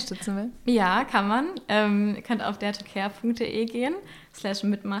gerne unterstützen will? Ja, kann man. Ihr könnt auf daretocare.de gehen,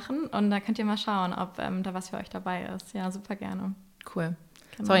 /mitmachen und da könnt ihr mal schauen, ob da was für euch dabei ist. Ja, super gerne. Cool.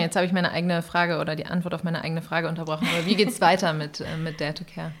 Genau. Sorry, jetzt habe ich meine eigene Frage oder die Antwort auf meine eigene Frage unterbrochen. Aber wie geht es weiter mit Dare to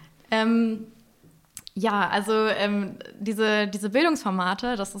Care? Ja, also diese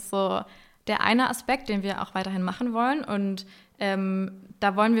Bildungsformate, das ist so der eine Aspekt, den wir auch weiterhin machen wollen. Und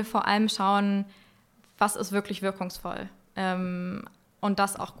da wollen wir vor allem schauen, was ist wirklich wirkungsvoll. Und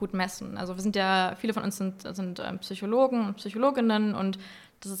das auch gut messen. Also viele von uns sind Psychologen und Psychologinnen und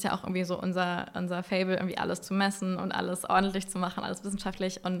das ist ja auch irgendwie so unser Fable, irgendwie alles zu messen und alles ordentlich zu machen, alles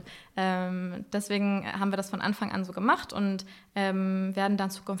wissenschaftlich. Und deswegen haben wir das von Anfang an so gemacht und werden dann in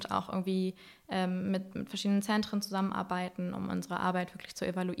Zukunft auch irgendwie mit verschiedenen Zentren zusammenarbeiten, um unsere Arbeit wirklich zu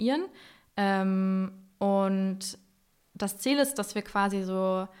evaluieren. Und das Ziel ist, dass wir quasi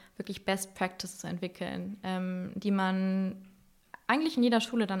so wirklich Best Practices entwickeln, die man eigentlich in jeder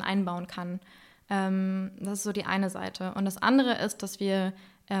Schule dann einbauen kann. Das ist so die eine Seite. Und das andere ist, dass wir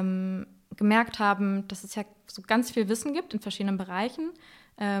gemerkt haben, dass es ja so ganz viel Wissen gibt in verschiedenen Bereichen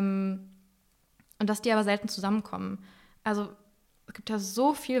und dass die aber selten zusammenkommen. Also es gibt ja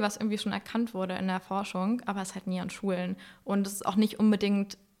so viel, was irgendwie schon erkannt wurde in der Forschung, aber es ist halt nie an Schulen. Und es ist auch nicht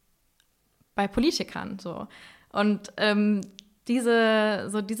unbedingt bei Politikern so. Und diese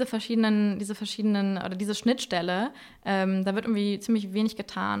verschiedenen oder diese Schnittstelle, da wird irgendwie ziemlich wenig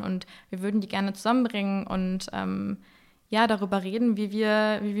getan und wir würden die gerne zusammenbringen und darüber reden, wie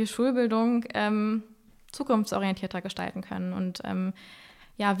wir Schulbildung zukunftsorientierter gestalten können und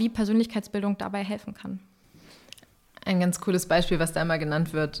wie Persönlichkeitsbildung dabei helfen kann. Ein ganz cooles Beispiel, was da immer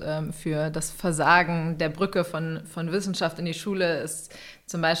genannt wird für das Versagen der Brücke von Wissenschaft in die Schule, ist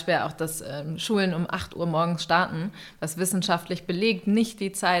zum Beispiel auch, dass Schulen um 8 Uhr morgens starten, was wissenschaftlich belegt nicht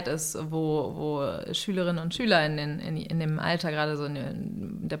die Zeit ist, wo Schülerinnen und Schüler in dem Alter, gerade so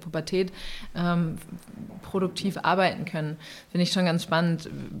in der Pubertät, produktiv arbeiten können. Finde ich schon ganz spannend,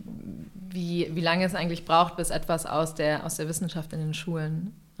 wie lange es eigentlich braucht, bis etwas aus der Wissenschaft in den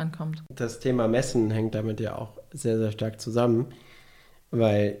Schulen ankommt. Das Thema Messen hängt damit ja auch sehr, sehr stark zusammen,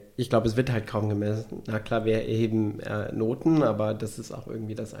 weil ich glaube, es wird halt kaum gemessen. Na klar, wir erheben Noten, aber das ist auch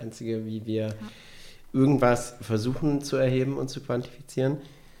irgendwie das Einzige, wie wir irgendwas versuchen zu erheben und zu quantifizieren.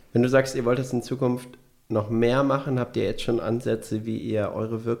 Wenn du sagst, ihr wollt es in Zukunft noch mehr machen, habt ihr jetzt schon Ansätze, wie ihr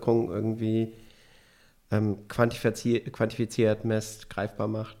eure Wirkung irgendwie quantifiziert, messt, greifbar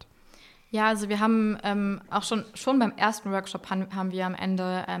macht? Ja, also wir haben auch schon beim ersten Workshop haben wir am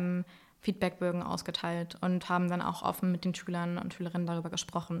Ende Feedbackbögen ausgeteilt und haben dann auch offen mit den Schülern und Schülerinnen darüber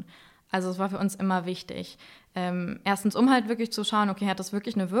gesprochen. Also es war für uns immer wichtig. Erstens, um halt wirklich zu schauen, okay, hat das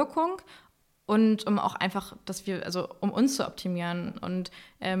wirklich eine Wirkung? Und um auch einfach, um uns zu optimieren. Und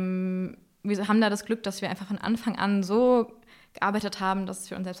wir haben da das Glück, dass wir einfach von Anfang an so gearbeitet haben, dass es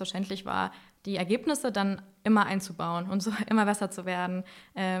für uns selbstverständlich war, die Ergebnisse dann immer einzubauen und so immer besser zu werden,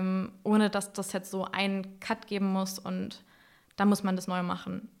 ohne dass das jetzt so einen Cut geben muss und dann muss man das neu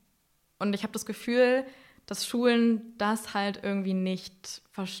machen. Und ich habe das Gefühl, dass Schulen das halt irgendwie nicht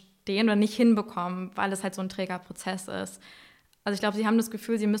verstehen oder nicht hinbekommen, weil es halt so ein träger Prozess ist. Also ich glaube, sie haben das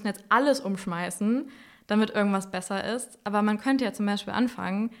Gefühl, sie müssen jetzt alles umschmeißen, damit irgendwas besser ist. Aber man könnte ja zum Beispiel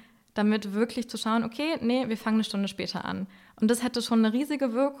anfangen, damit wirklich zu schauen, okay, nee, wir fangen eine Stunde später an. Und das hätte schon eine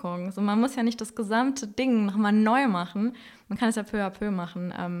riesige Wirkung. Also man muss ja nicht das gesamte Ding nochmal neu machen. Man kann es ja peu à peu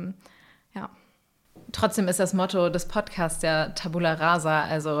machen. Ja. Trotzdem ist das Motto des Podcasts ja Tabula Rasa,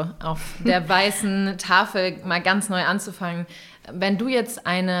 also auf der weißen Tafel mal ganz neu anzufangen. Wenn du jetzt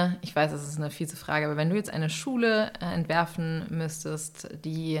ich weiß, das ist eine fiese Frage, aber wenn du jetzt eine Schule entwerfen müsstest,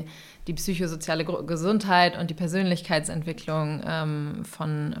 die die psychosoziale Gesundheit und die Persönlichkeitsentwicklung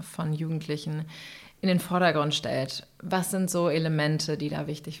von Jugendlichen in den Vordergrund stellt, was sind so Elemente, die da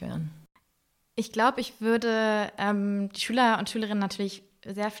wichtig wären? Ich glaube, ich würde die Schüler und Schülerinnen natürlich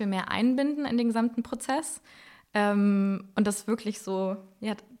sehr viel mehr einbinden in den gesamten Prozess und das wirklich so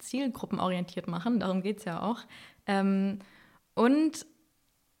zielgruppenorientiert machen, darum geht es ja auch. Und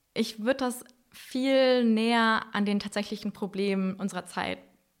ich würde das viel näher an den tatsächlichen Problemen unserer Zeit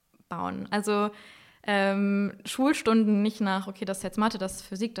bauen. Also Schulstunden nicht nach, okay, das ist jetzt Mathe, das ist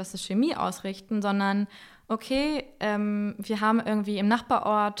Physik, das ist Chemie ausrichten, sondern okay, wir haben irgendwie im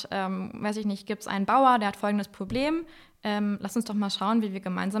Nachbarort, weiß ich nicht, gibt es einen Bauer, der hat folgendes Problem, lass uns doch mal schauen, wie wir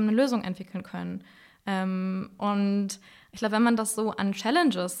gemeinsam eine Lösung entwickeln können. Und ich glaube, wenn man das so an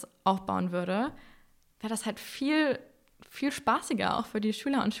Challenges aufbauen würde, wäre das halt viel, viel spaßiger auch für die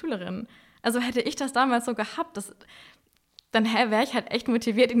Schüler und Schülerinnen. Also hätte ich das damals so gehabt, dann wäre ich halt echt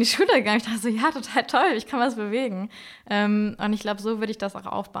motiviert in die Schule gegangen. Ich dachte so, ja, total toll, ich kann was bewegen. Und ich glaube, so würde ich das auch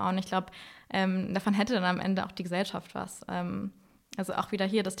aufbauen. Ich glaube, davon hätte dann am Ende auch die Gesellschaft was. Also auch wieder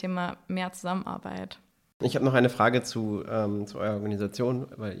hier das Thema mehr Zusammenarbeit. Ich habe noch eine Frage zu eurer Organisation,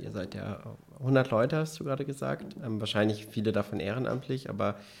 weil ihr seid ja 100 Leute, hast du gerade gesagt. Wahrscheinlich viele davon ehrenamtlich,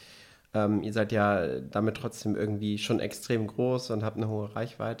 aber ihr seid ja damit trotzdem irgendwie schon extrem groß und habt eine hohe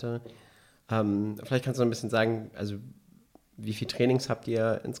Reichweite. Vielleicht kannst du noch ein bisschen sagen, also wie viele Trainings habt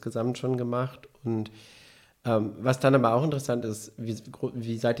ihr insgesamt schon gemacht? Und was dann aber auch interessant ist,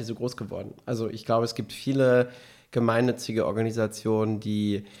 wie seid ihr so groß geworden? Also ich glaube, es gibt viele gemeinnützige Organisationen,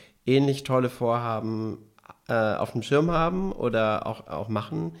 die ähnlich tolle Vorhaben auf dem Schirm haben oder auch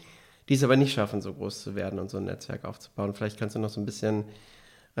machen, die es aber nicht schaffen, so groß zu werden und so ein Netzwerk aufzubauen. Vielleicht kannst du noch so ein bisschen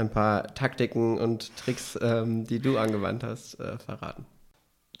ein paar Taktiken und Tricks, die du angewandt hast, verraten.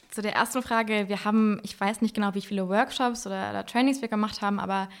 Zu der ersten Frage, ich weiß nicht genau, wie viele Workshops oder Trainings wir gemacht haben,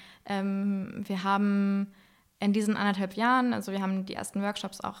 aber wir haben in diesen 1,5 Jahren, also wir haben die ersten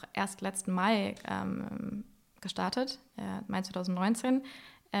Workshops auch erst letzten Mai gestartet, Mai 2019.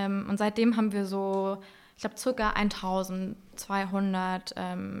 Und seitdem haben wir so, ich glaube, ca. 1200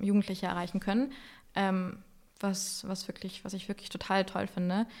 Jugendliche erreichen können, was ich wirklich total toll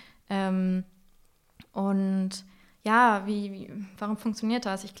finde. Und ja, warum funktioniert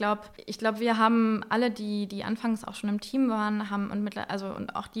das? Ich glaube, wir haben alle, die anfangs auch schon im Team waren,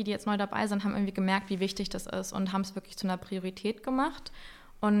 und auch die jetzt neu dabei sind, haben irgendwie gemerkt, wie wichtig das ist und haben es wirklich zu einer Priorität gemacht.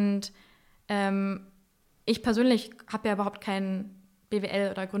 Und ich persönlich habe ja überhaupt keinen BWL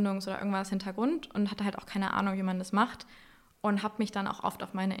oder Gründungs- oder irgendwas Hintergrund und hatte halt auch keine Ahnung, wie man das macht und habe mich dann auch oft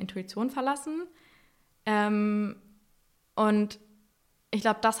auf meine Intuition verlassen. Und ich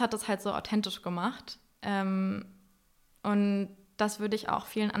glaube, das hat es halt so authentisch gemacht. Und das würde ich auch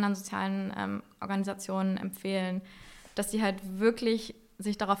vielen anderen sozialen Organisationen empfehlen, dass sie halt wirklich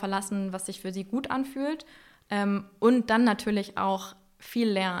sich darauf verlassen, was sich für sie gut anfühlt und dann natürlich auch viel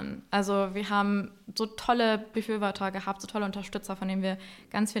lernen. Also wir haben so tolle Befürworter gehabt, so tolle Unterstützer, von denen wir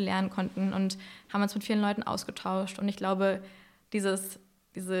ganz viel lernen konnten und haben uns mit vielen Leuten ausgetauscht. Und ich glaube, dieses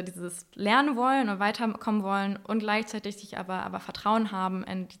Lernen wollen und weiterkommen wollen und gleichzeitig sich aber Vertrauen haben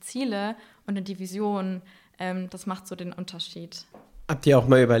in die Ziele und in die Vision, das macht so den Unterschied. Habt ihr auch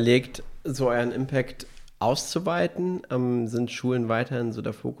mal überlegt, so euren Impact auszuweiten? Sind Schulen weiterhin so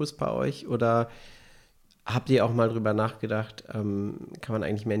der Fokus bei euch? Oder habt ihr auch mal drüber nachgedacht, kann man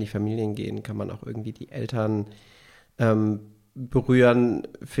eigentlich mehr in die Familien gehen? Kann man auch irgendwie die Eltern berühren,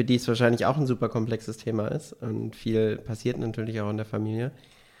 für die es wahrscheinlich auch ein super komplexes Thema ist und viel passiert natürlich auch in der Familie,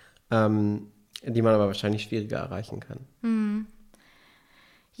 die man aber wahrscheinlich schwieriger erreichen kann.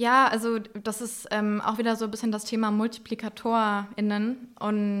 Ja, also das ist auch wieder so ein bisschen das Thema MultiplikatorInnen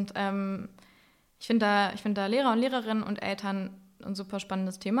und ich finde da Lehrer und Lehrerinnen und Eltern ein super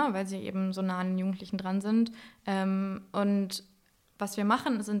spannendes Thema, weil sie eben so nah an den Jugendlichen dran sind. Und was wir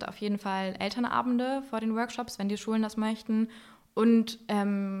machen, sind auf jeden Fall Elternabende vor den Workshops, wenn die Schulen das möchten. Und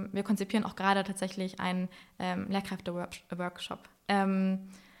wir konzipieren auch gerade tatsächlich einen Lehrkräfte-Workshop.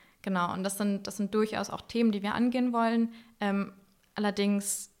 Genau, und das sind durchaus auch Themen, die wir angehen wollen.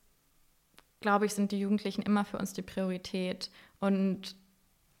 Allerdings, glaube ich, sind die Jugendlichen immer für uns die Priorität. Und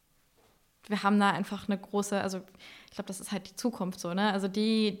wir haben da einfach eine große, also ich glaube, das ist halt die Zukunft so, ne? Also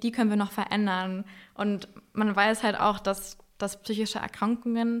die können wir noch verändern. Und man weiß halt auch, dass psychische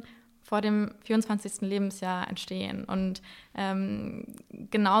Erkrankungen vor dem 24. Lebensjahr entstehen. Und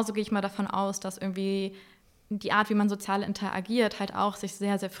genauso gehe ich mal davon aus, dass irgendwie die Art, wie man sozial interagiert, halt auch sich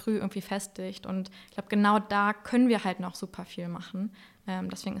sehr, sehr früh irgendwie festigt. Und ich glaube, genau da können wir halt noch super viel machen.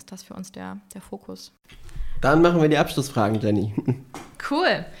 Deswegen ist das für uns der Fokus. Dann machen wir die Abschlussfragen, Jenny.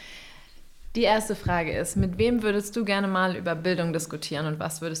 Cool. Die erste Frage ist, mit wem würdest du gerne mal über Bildung diskutieren und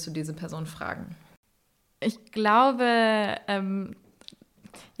was würdest du diese Person fragen? Ich glaube,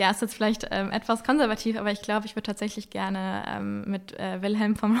 ist jetzt vielleicht etwas konservativ, aber ich glaube, ich würde tatsächlich gerne mit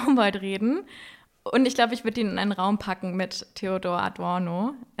Wilhelm von Humboldt reden. Und ich glaube, ich würde ihn in einen Raum packen mit Theodor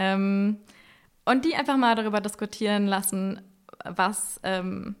Adorno und die einfach mal darüber diskutieren lassen, was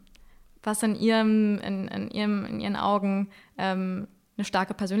in ihren Augen eine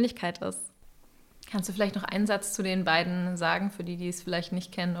starke Persönlichkeit ist. Kannst du vielleicht noch einen Satz zu den beiden sagen, für die es vielleicht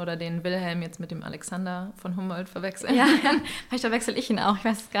nicht kennen oder den Wilhelm jetzt mit dem Alexander von Humboldt verwechseln? Ja, vielleicht verwechsel ich ihn auch, ich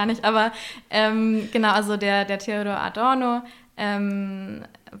weiß es gar nicht. Aber genau, also der Theodor Adorno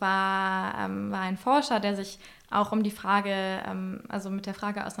war ein Forscher, der sich auch um die Frage, mit der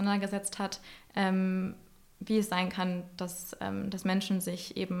Frage auseinandergesetzt hat, wie es sein kann, dass Menschen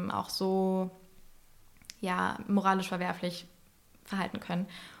sich eben auch so moralisch verwerflich verhalten können.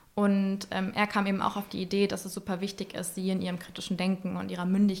 Und er kam eben auch auf die Idee, dass es super wichtig ist, sie in ihrem kritischen Denken und ihrer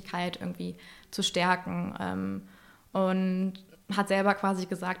Mündigkeit irgendwie zu stärken. Und hat selber quasi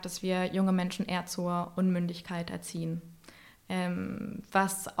gesagt, dass wir junge Menschen eher zur Unmündigkeit erziehen.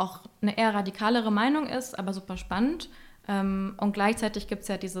 Was auch eine eher radikalere Meinung ist, aber super spannend. Und gleichzeitig gibt es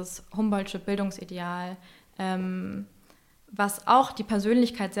ja dieses Humboldtsche Bildungsideal, was auch die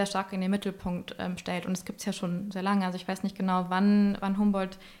Persönlichkeit sehr stark in den Mittelpunkt stellt. Und es gibt es ja schon sehr lange. Also ich weiß nicht genau, wann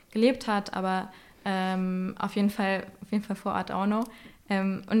Humboldt gelebt hat, aber auf jeden Fall vor Adorno.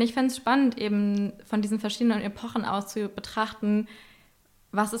 Und ich fände es spannend, eben von diesen verschiedenen Epochen aus zu betrachten,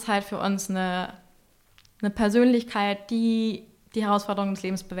 was ist halt für uns eine Persönlichkeit, die Herausforderungen des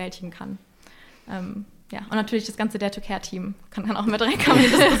Lebens bewältigen kann. Und natürlich das ganze Dare to Care-Team kann auch mit reinkommen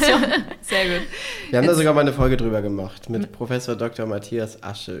in die Diskussion. Sehr gut. Wir haben da sogar mal eine Folge drüber gemacht mit Professor Dr. Matthias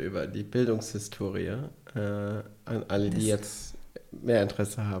Asche über die Bildungshistorie. An alle, die jetzt mehr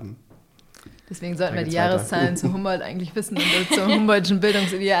Interesse haben. Deswegen sollten wir die Jahreszahlen zu Humboldt eigentlich wissen und zum Humboldtschen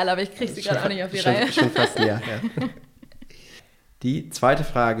Bildungsideal, aber ich kriege sie gerade auch nicht auf die Reihe. Schon fast ein Jahr, ja. Die zweite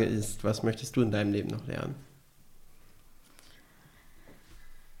Frage ist, was möchtest du in deinem Leben noch lernen?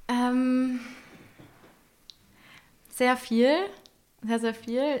 Sehr viel, sehr, sehr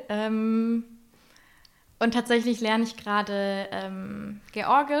viel. Und tatsächlich lerne ich gerade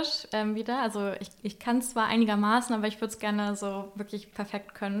Georgisch wieder. Also ich kann es zwar einigermaßen, aber ich würde es gerne so wirklich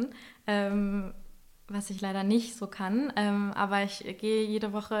perfekt können, was ich leider nicht so kann. Aber ich gehe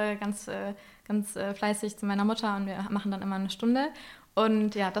jede Woche ganz fleißig zu meiner Mutter und wir machen dann immer eine Stunde.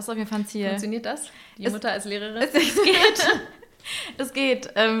 Und ja, das ist auf jeden Fall ein Ziel. Funktioniert das? Die Mutter als Lehrerin? Es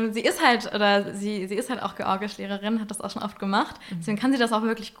geht. Sie ist halt auch Georgisch-Lehrerin, hat das auch schon oft gemacht. Deswegen kann sie das auch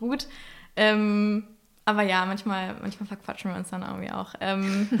wirklich gut. Aber ja, manchmal verquatschen wir uns dann irgendwie auch.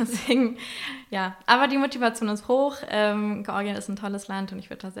 Deswegen, ja. Aber die Motivation ist hoch. Georgien ist ein tolles Land und ich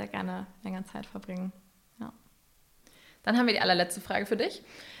würde da sehr gerne länger Zeit verbringen. Ja. Dann haben wir die allerletzte Frage für dich.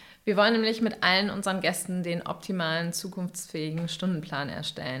 Wir wollen nämlich mit allen unseren Gästen den optimalen, zukunftsfähigen Stundenplan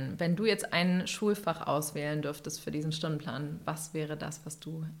erstellen. Wenn du jetzt ein Schulfach auswählen dürftest für diesen Stundenplan, was wäre das, was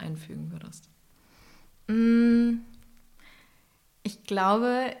du einfügen würdest? Ich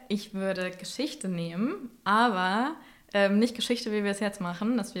glaube, ich würde Geschichte nehmen, aber nicht Geschichte, wie wir es jetzt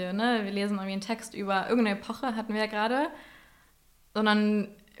machen, dass wir lesen irgendwie einen Text über irgendeine Epoche, hatten wir ja gerade, sondern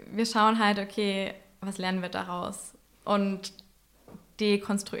wir schauen halt, okay, was lernen wir daraus? Und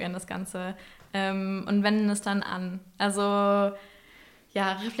dekonstruieren das Ganze und wenden es dann an. Also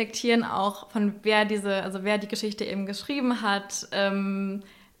ja, reflektieren auch von wer die Geschichte eben geschrieben hat,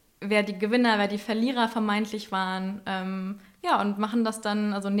 wer die Gewinner, wer die Verlierer vermeintlich waren, und machen das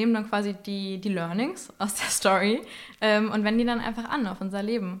dann, also nehmen dann quasi die Learnings aus der Story und wenden die dann einfach an auf unser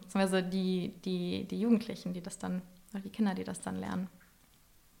Leben. Beziehungsweise die Jugendlichen, die das dann, oder die Kinder, die das dann lernen.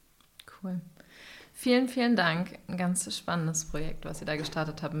 Cool. Vielen, vielen Dank. Ein ganz spannendes Projekt, was ihr da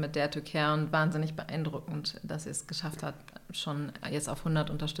gestartet habt mit Dare to Care und wahnsinnig beeindruckend, dass ihr es geschafft habt, schon jetzt auf 100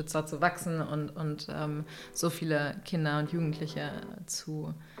 Unterstützer zu wachsen und so viele Kinder und Jugendliche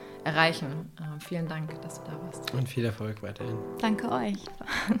zu erreichen. Vielen Dank, dass du da warst. Und viel Erfolg weiterhin. Danke euch.